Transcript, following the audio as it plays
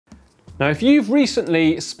Now, if you've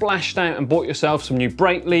recently splashed out and bought yourself some new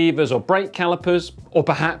brake levers or brake calipers, or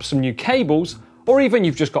perhaps some new cables, or even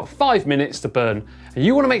you've just got 5 minutes to burn, and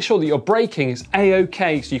you want to make sure that your braking is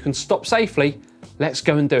A-OK so you can stop safely, let's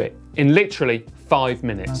go and do it in literally 5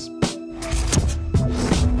 minutes.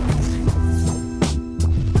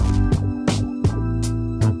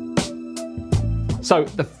 So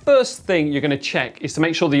the first thing you're going to check is to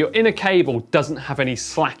make sure that your inner cable doesn't have any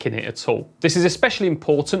slack in it at all. This is especially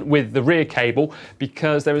important with the rear cable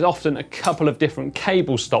because there is often a couple of different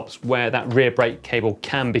cable stops where that rear brake cable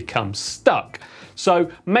can become stuck. So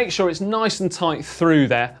make sure it's nice and tight through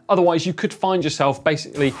there, otherwise you could find yourself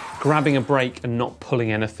basically grabbing a brake and not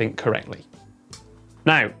pulling anything correctly.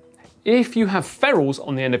 Now, if you have ferrules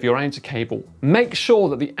on the end of your outer cable, make sure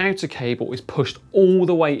that the outer cable is pushed all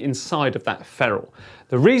the way inside of that ferrule.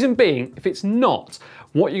 The reason being, if it's not,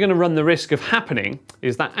 what you're going to run the risk of happening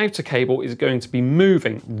is that outer cable is going to be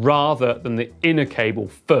moving rather than the inner cable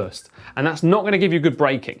first, and that's not going to give you good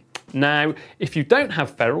braking. Now, if you don't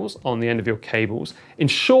have ferrules on the end of your cables,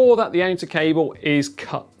 ensure that the outer cable is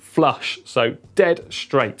cut flush, so dead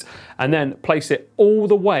straight, and then place it all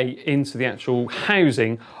the way into the actual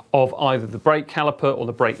housing of either the brake caliper or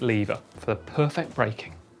the brake lever for the perfect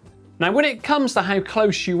braking. Now, when it comes to how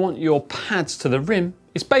close you want your pads to the rim,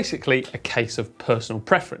 it's basically a case of personal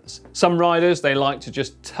preference. Some riders, they like to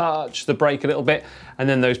just touch the brake a little bit and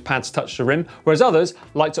then those pads touch the rim, whereas others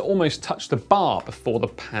like to almost touch the bar before the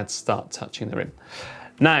pads start touching the rim.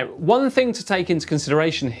 Now, one thing to take into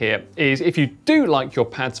consideration here is if you do like your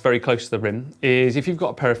pads very close to the rim, is if you've got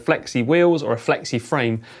a pair of flexi wheels or a flexi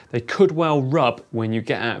frame, they could well rub when you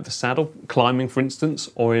get out of the saddle, climbing for instance,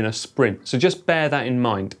 or in a sprint. So just bear that in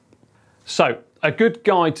mind. So a good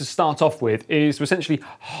guide to start off with is to essentially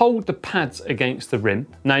hold the pads against the rim.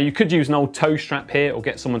 Now, you could use an old toe strap here or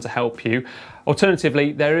get someone to help you.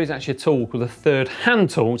 Alternatively, there is actually a tool called a third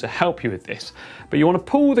hand tool to help you with this. But you want to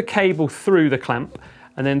pull the cable through the clamp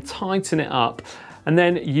and then tighten it up, and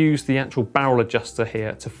then use the actual barrel adjuster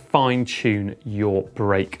here to fine tune your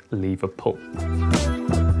brake lever pull.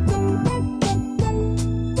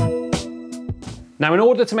 Now, in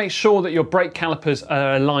order to make sure that your brake calipers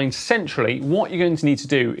are aligned centrally, what you're going to need to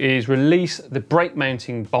do is release the brake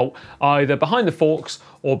mounting bolt either behind the forks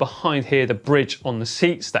or behind here the bridge on the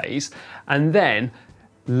seat stays, and then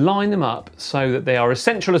line them up so that they are as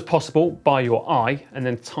central as possible by your eye, and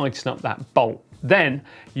then tighten up that bolt. Then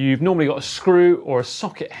you've normally got a screw or a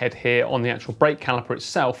socket head here on the actual brake caliper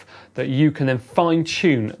itself that you can then fine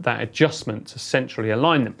tune that adjustment to centrally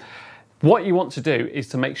align them. What you want to do is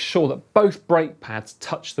to make sure that both brake pads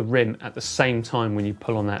touch the rim at the same time when you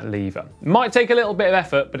pull on that lever. It might take a little bit of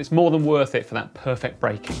effort, but it's more than worth it for that perfect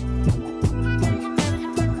braking.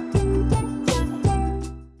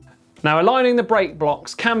 Now, aligning the brake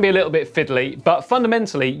blocks can be a little bit fiddly, but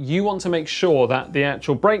fundamentally you want to make sure that the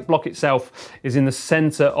actual brake block itself is in the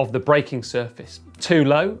center of the braking surface. Too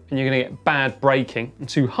low and you're going to get bad braking, and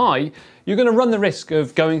too high you're going to run the risk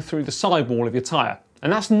of going through the sidewall of your tyre.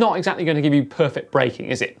 And that's not exactly going to give you perfect braking,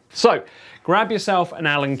 is it? So grab yourself an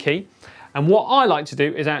Allen key, and what I like to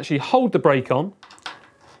do is actually hold the brake on,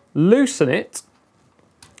 loosen it,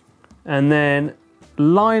 and then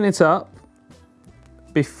line it up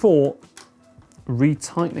before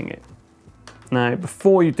retightening it. Now,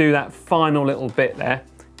 before you do that final little bit there,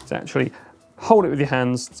 is actually hold it with your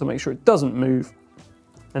hands to make sure it doesn't move,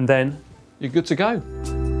 and then you're good to go.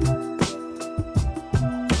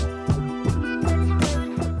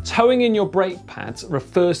 Towing in your brake pads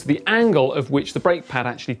refers to the angle of which the brake pad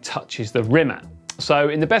actually touches the rim at. So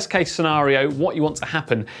in the best case scenario, what you want to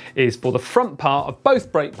happen is for the front part of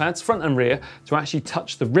both brake pads, front and rear, to actually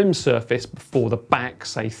touch the rim surface before the back,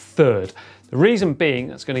 say, third. The reason being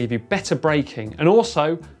that's going to give you better braking and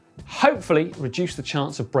also hopefully reduce the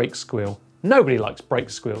chance of brake squeal. Nobody likes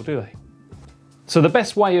brake squeal, do they? So the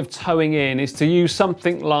best way of towing in is to use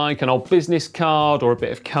something like an old business card or a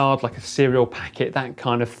bit of card like a cereal packet, that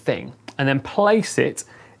kind of thing, and then place it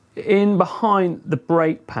in behind the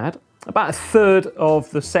brake pad, about a third of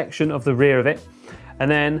the section of the rear of it,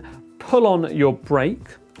 and then pull on your brake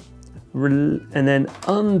and then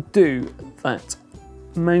undo that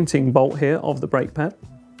mounting bolt here of the brake pad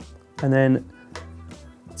and then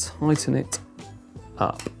tighten it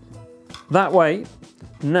up. That way,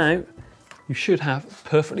 now you should have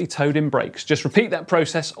perfectly towed in brakes. Just repeat that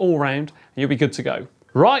process all round and you'll be good to go.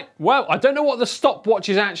 Right, well, I don't know what the stopwatch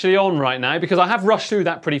is actually on right now because I have rushed through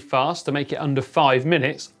that pretty fast to make it under 5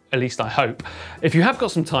 minutes, at least I hope. If you have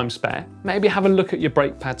got some time spare, maybe have a look at your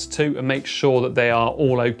brake pads too and make sure that they are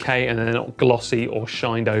all okay and they're not glossy or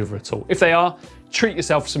shined over at all. If they are, treat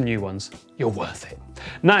yourself to some new ones. You're worth it.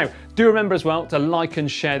 Now, do remember as well to like and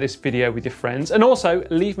share this video with your friends, and also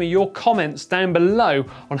leave me your comments down below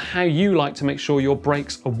on how you like to make sure your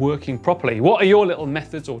brakes are working properly. What are your little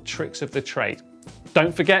methods or tricks of the trade?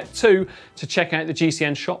 Don't forget to check out the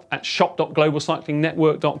GCN shop at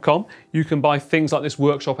shop.globalcyclingnetwork.com. You can buy things like this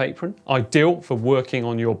workshop apron, ideal for working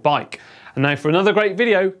on your bike. And now for another great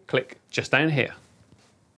video, click just down here.